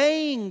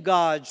obeying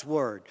God's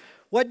Word.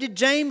 What did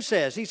James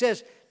say? He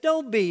says,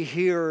 don't be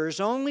hearers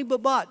only,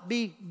 but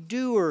be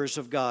doers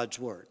of God's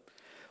Word.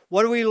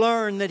 What do we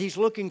learn that He's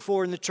looking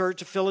for in the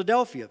church of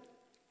Philadelphia?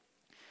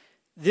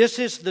 This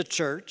is the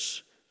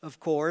church,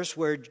 of course,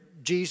 where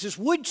Jesus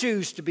would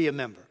choose to be a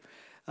member.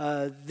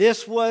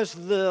 This was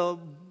the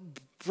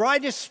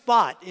brightest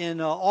spot in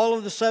all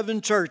of the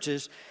 7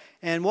 churches.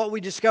 And what we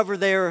discover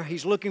there,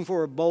 He's looking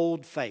for a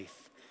bold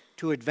faith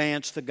to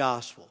advance the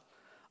gospel.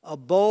 A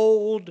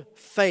bold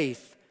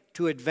faith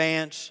to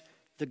advance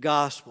the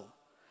gospel.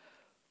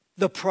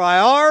 The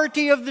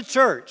priority of the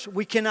church,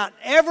 we cannot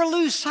ever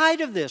lose sight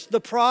of this. The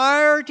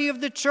priority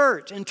of the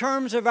church in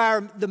terms of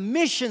the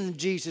mission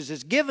Jesus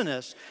has given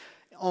us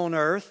on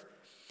earth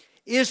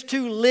is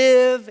to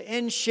live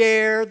and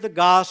share the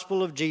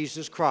gospel of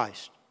Jesus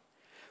Christ.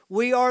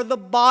 We are the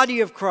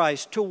body of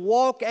Christ, to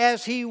walk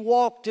as He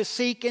walked, to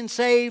seek and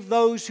save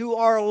those who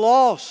are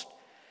lost.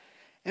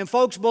 And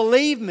folks,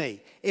 believe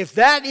me, if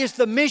that is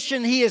the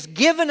mission He has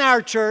given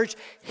our church,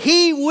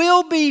 He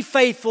will be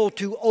faithful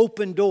to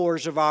open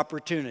doors of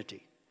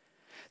opportunity.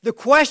 The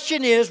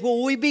question is,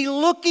 will we be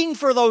looking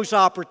for those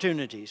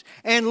opportunities?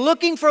 And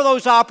looking for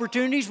those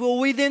opportunities, will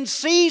we then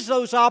seize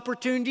those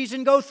opportunities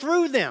and go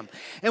through them?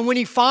 And when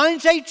He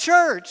finds a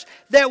church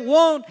that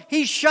won't,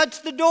 He shuts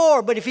the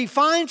door. But if He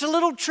finds a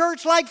little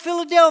church like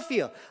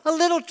Philadelphia, a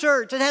little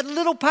church that had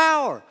little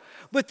power,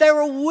 but they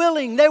were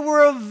willing, they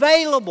were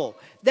available,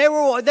 they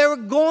were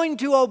going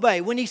to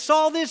obey. When He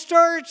saw this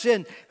church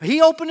and He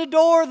opened a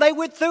door, they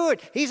went through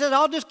it. He said,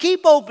 I'll just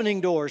keep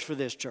opening doors for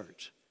this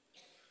church.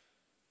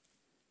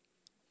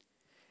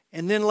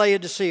 And then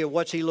Laodicea,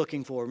 what's He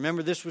looking for?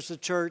 Remember, this was the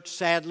church,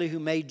 sadly, who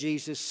made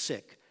Jesus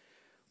sick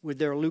with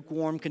their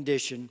lukewarm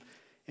condition.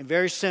 And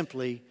very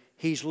simply,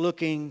 He's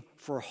looking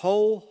for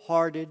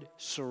wholehearted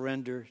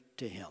surrender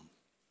to Him.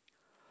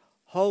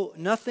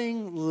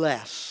 Nothing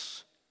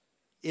less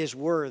is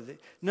worthy.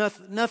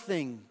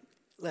 Nothing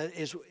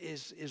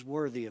is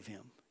worthy of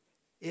Him.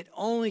 It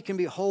only can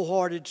be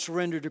wholehearted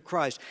surrender to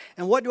Christ.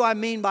 And what do I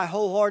mean by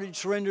wholehearted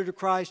surrender to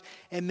Christ?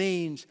 It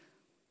means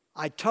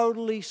I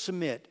totally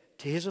submit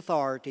to His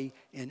authority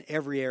in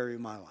every area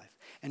of my life.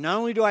 And not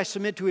only do I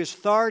submit to His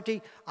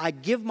authority, I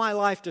give my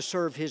life to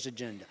serve His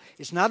agenda.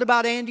 It's not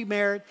about Andy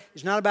Merritt.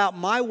 It's not about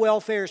my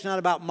welfare. It's not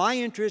about my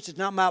interests. It's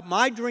not about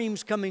my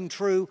dreams coming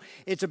true.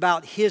 It's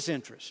about His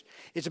interest.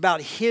 It's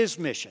about His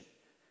mission.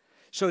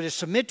 So to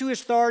submit to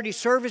His authority,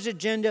 serve His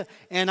agenda,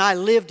 and I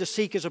live to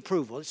seek His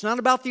approval. It's not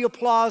about the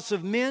applause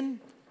of men,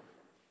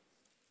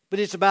 but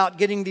it's about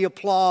getting the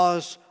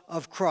applause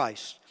of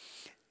Christ.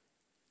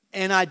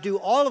 And I do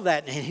all of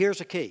that, and here's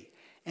the key.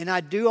 And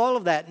I do all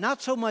of that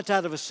not so much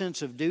out of a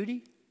sense of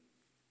duty,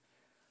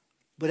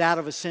 but out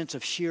of a sense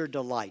of sheer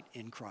delight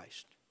in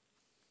Christ.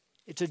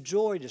 It's a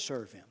joy to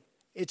serve Him.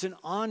 It's an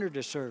honor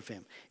to serve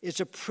Him. It's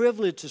a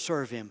privilege to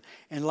serve Him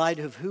in light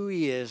of who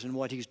He is and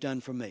what He's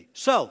done for me.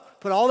 So,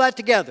 put all that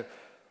together.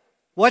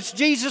 What's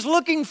Jesus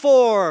looking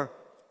for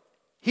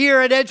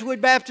here at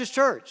Edgewood Baptist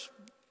Church?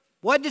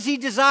 What does He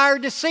desire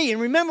to see? And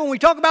remember, when we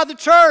talk about the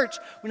church,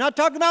 we're not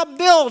talking about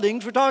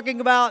buildings. We're talking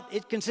about,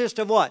 it consists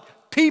of what?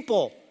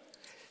 People.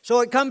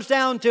 So it comes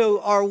down to,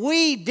 are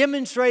we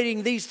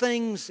demonstrating these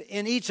things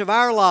in each of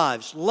our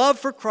lives? Love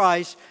for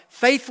Christ,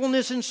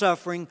 faithfulness in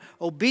suffering,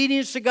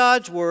 obedience to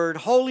God's Word,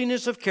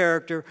 holiness of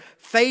character,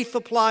 faith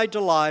applied to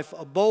life,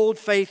 a bold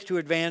faith to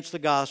advance the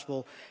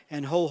gospel,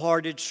 and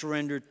wholehearted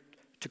surrender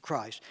to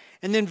Christ.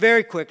 And then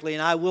very quickly,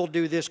 and I will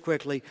do this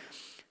quickly,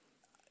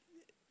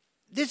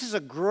 this is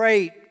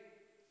a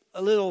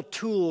little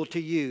tool to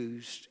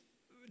use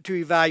to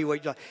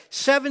evaluate.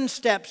 7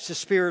 steps to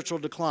spiritual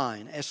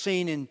decline, as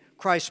seen in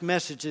Christ's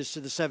messages to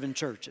the 7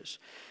 churches.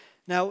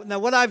 Now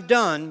what I've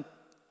done,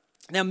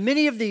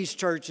 many of these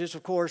churches,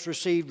 of course,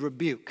 received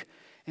rebuke.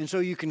 And so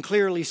you can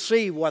clearly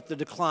see what the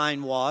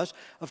decline was.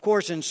 Of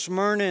course, in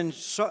Smyrna and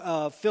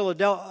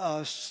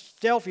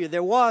Philadelphia,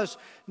 there was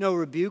no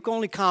rebuke,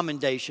 only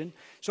commendation.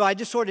 So I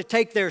just sort of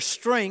take their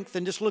strength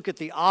and just look at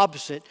the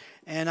opposite,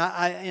 and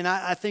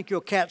I think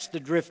you'll catch the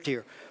drift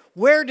here.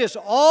 Where does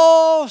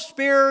all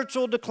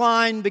spiritual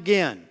decline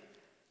begin?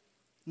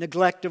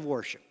 Neglect of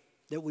worship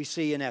that we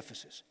see in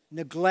Ephesus.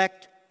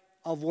 Neglect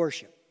of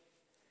worship.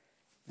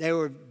 They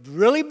were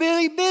really,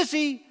 really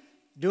busy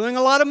doing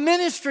a lot of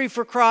ministry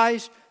for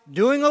Christ,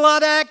 doing a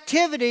lot of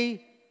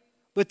activity,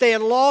 but they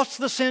had lost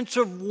the sense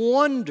of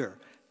wonder.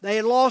 They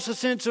had lost a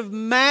sense of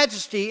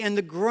majesty and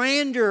the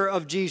grandeur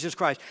of Jesus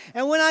Christ.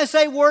 And when I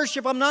say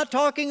worship, I'm not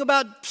talking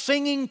about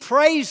singing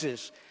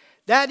praises.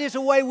 That is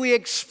a way we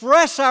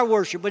express our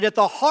worship. But at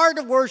the heart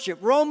of worship,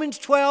 Romans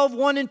 12,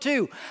 1 and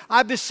 2,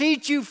 I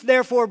beseech you,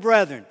 therefore,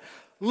 brethren,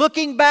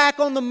 looking back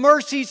on the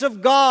mercies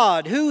of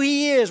God, who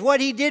He is,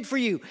 what He did for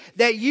you,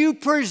 that you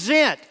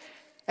present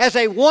as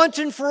a once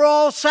and for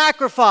all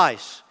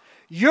sacrifice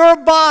your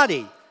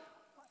body,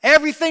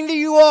 everything that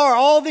you are,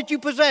 all that you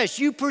possess,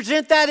 you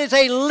present that as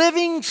a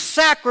living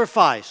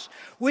sacrifice,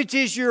 which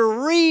is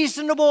your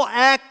reasonable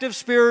act of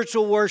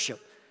spiritual worship.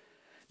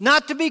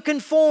 Not to be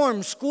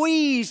conformed,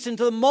 squeezed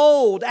into the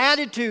mold,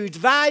 attitudes,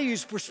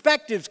 values,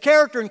 perspectives,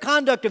 character, and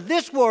conduct of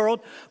this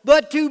world,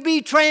 but to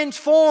be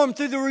transformed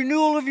through the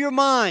renewal of your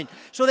mind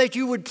so that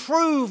you would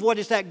prove what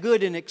is that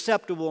good and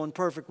acceptable and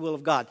perfect will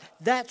of God.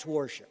 That's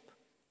worship.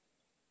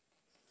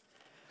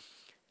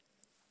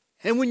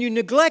 And when you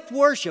neglect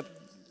worship,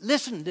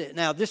 listen to it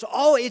now,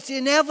 it's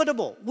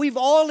inevitable. We've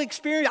all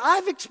experienced,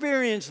 I've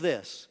experienced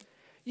this.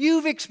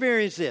 You've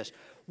experienced this.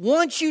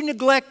 Once you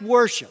neglect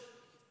worship,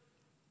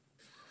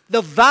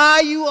 the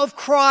value of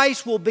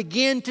Christ will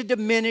begin to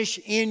diminish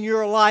in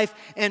your life,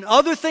 and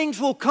other things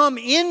will come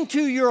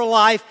into your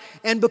life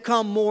and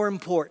become more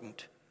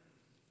important.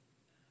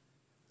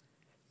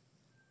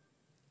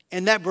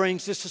 And that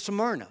brings us to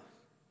Smyrna.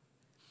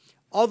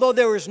 Although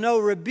there is no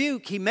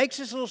rebuke, he makes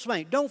this little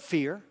statement, don't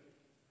fear.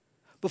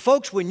 But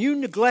folks, when you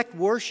neglect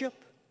worship,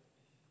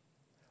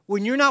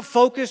 when you're not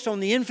focused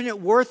on the infinite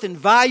worth and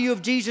value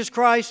of Jesus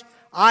Christ,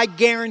 I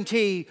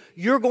guarantee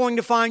you're going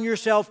to find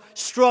yourself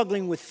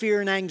struggling with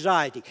fear and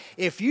anxiety.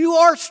 If you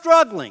are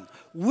struggling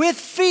with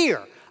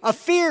fear, a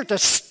fear to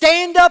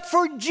stand up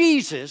for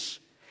Jesus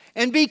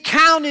and be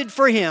counted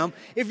for Him,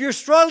 if you're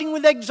struggling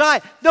with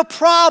anxiety, the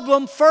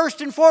problem,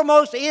 first and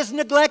foremost, is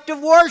neglect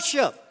of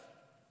worship.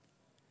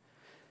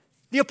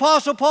 The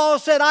Apostle Paul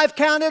said, I've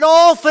counted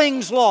all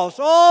things lost,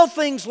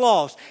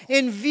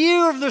 in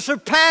view of the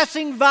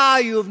surpassing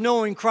value of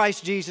knowing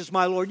Christ Jesus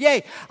my Lord.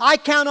 Yea, I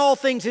count all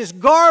things as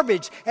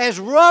garbage, as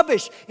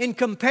rubbish, in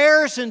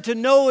comparison to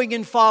knowing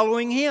and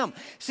following Him.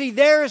 See,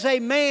 there is a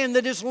man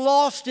that is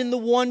lost in the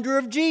wonder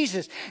of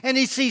Jesus. And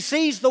he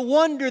sees the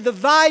wonder, the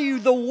value,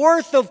 the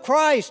worth of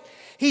Christ.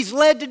 He's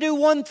led to do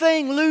one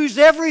thing, lose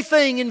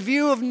everything in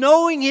view of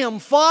knowing Him,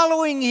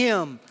 following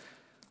Him,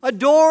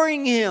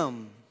 adoring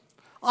Him,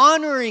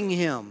 honoring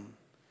Him.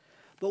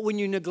 But when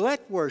you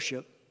neglect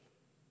worship,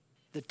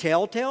 the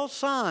telltale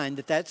sign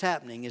that that's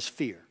happening is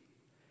fear.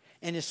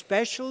 And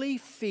especially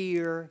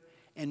fear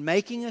and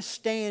making a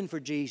stand for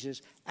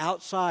Jesus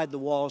outside the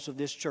walls of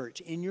this church,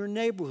 in your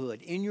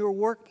neighborhood, in your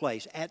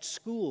workplace, at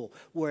school,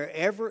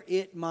 wherever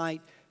it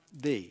might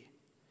be.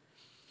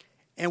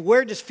 And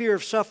where does fear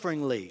of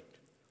suffering lead?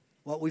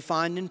 What we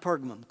find in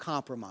Pergamum,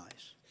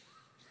 compromise.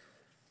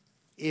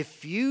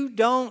 If you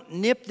don't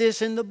nip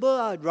this in the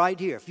bud right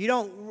here, if you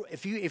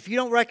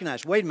don't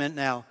recognize, wait a minute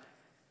now,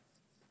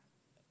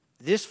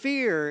 this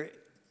fear,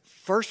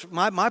 first,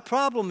 my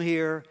problem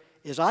here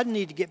is I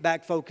need to get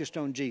back focused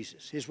on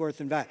Jesus, His worth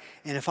and value.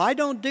 And if I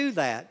don't do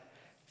that,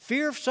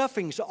 fear of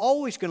suffering is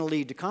always going to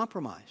lead to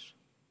compromise,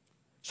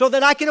 so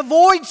that I can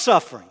avoid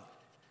suffering.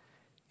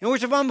 In other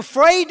words, if I'm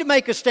afraid to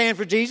make a stand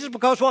for Jesus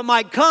because what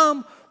might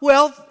come,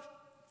 well,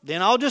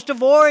 then I'll just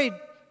avoid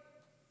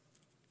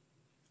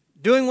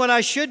doing what I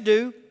should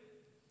do.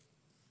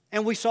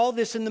 And we saw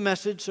this in the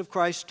message of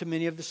Christ to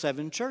many of the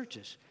 7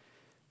 churches.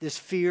 This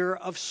fear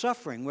of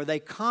suffering, where they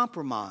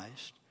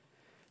compromised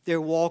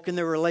their walk and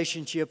their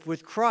relationship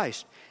with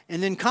Christ.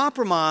 And then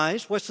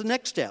compromise, what's the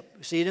next step?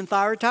 We see it in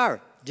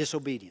Thyatira,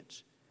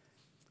 disobedience.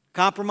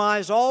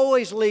 Compromise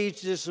always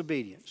leads to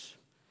disobedience.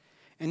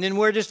 And then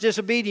where does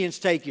disobedience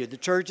take you? The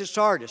church at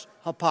Sardis,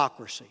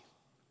 hypocrisy.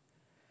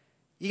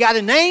 You got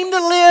a name that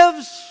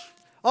lives.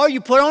 Oh,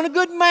 you put on a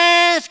good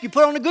mask, you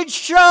put on a good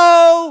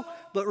show,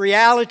 but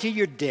reality,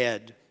 you're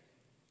dead.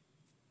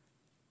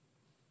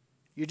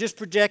 You're just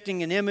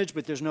projecting an image,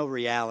 but there's no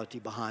reality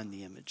behind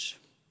the image.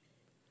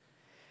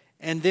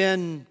 And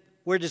then,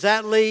 where does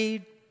that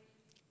lead?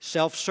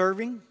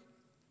 Self-serving.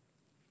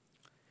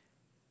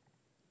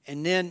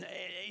 And then,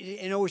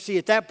 we see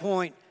at that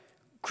point,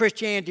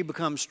 Christianity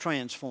becomes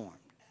transformed.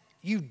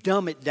 You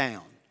dumb it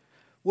down,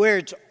 where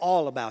it's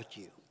all about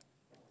you.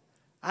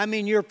 I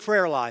mean, your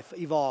prayer life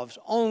evolves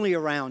only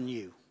around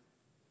you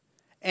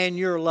and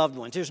your loved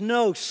ones. There's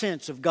no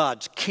sense of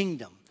God's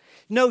kingdom,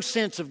 no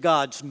sense of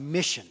God's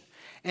mission.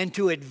 and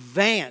to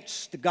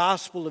advance the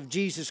gospel of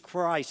Jesus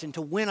Christ and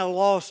to win a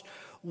lost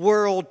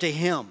world to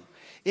Him.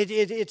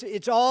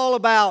 It's all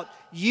about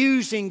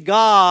using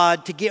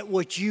God to get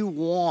what you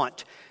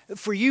want,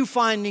 for you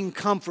finding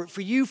comfort,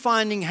 for you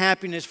finding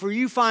happiness, for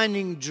you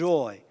finding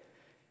joy.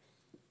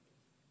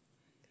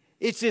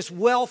 It's this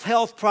wealth,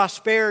 health,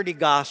 prosperity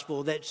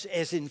gospel that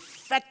has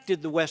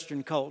infected the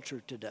Western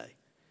culture today.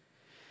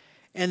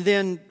 And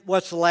then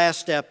what's the last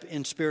step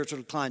in spiritual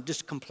decline?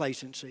 Just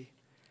complacency.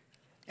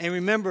 And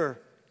remember,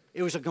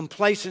 it was a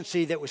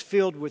complacency that was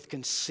filled with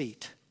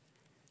conceit,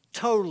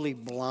 totally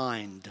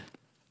blind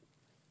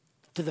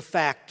to the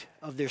fact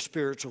of their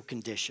spiritual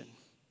condition.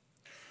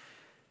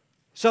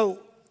 So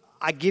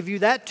I give you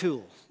that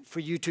tool for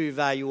you to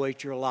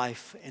evaluate your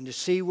life and to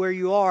see where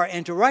you are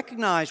and to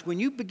recognize when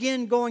you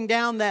begin going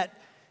down that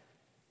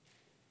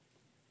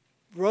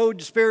road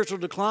to spiritual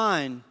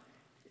decline,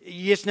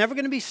 it's never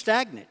going to be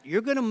stagnant.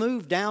 You're going to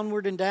move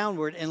downward and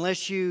downward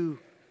unless you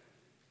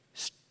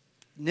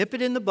nip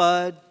it in the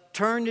bud,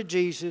 turn to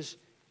Jesus,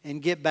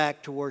 and get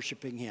back to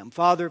worshiping Him.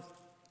 Father,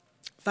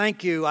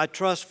 thank you, I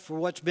trust, for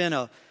what's been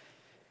a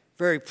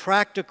very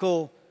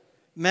practical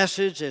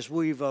message as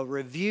we've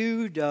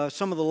reviewed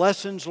some of the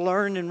lessons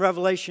learned in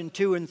Revelation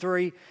 2 and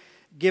 3.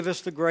 Give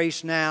us the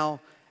grace now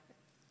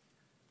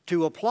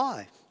to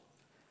apply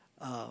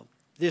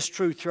this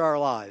truth to our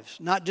lives.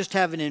 Not just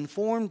have an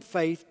informed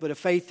faith, but a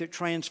faith that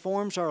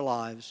transforms our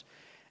lives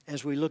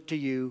as we look to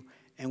you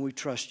and we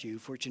trust you.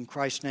 For it's in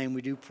Christ's name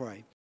we do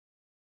pray.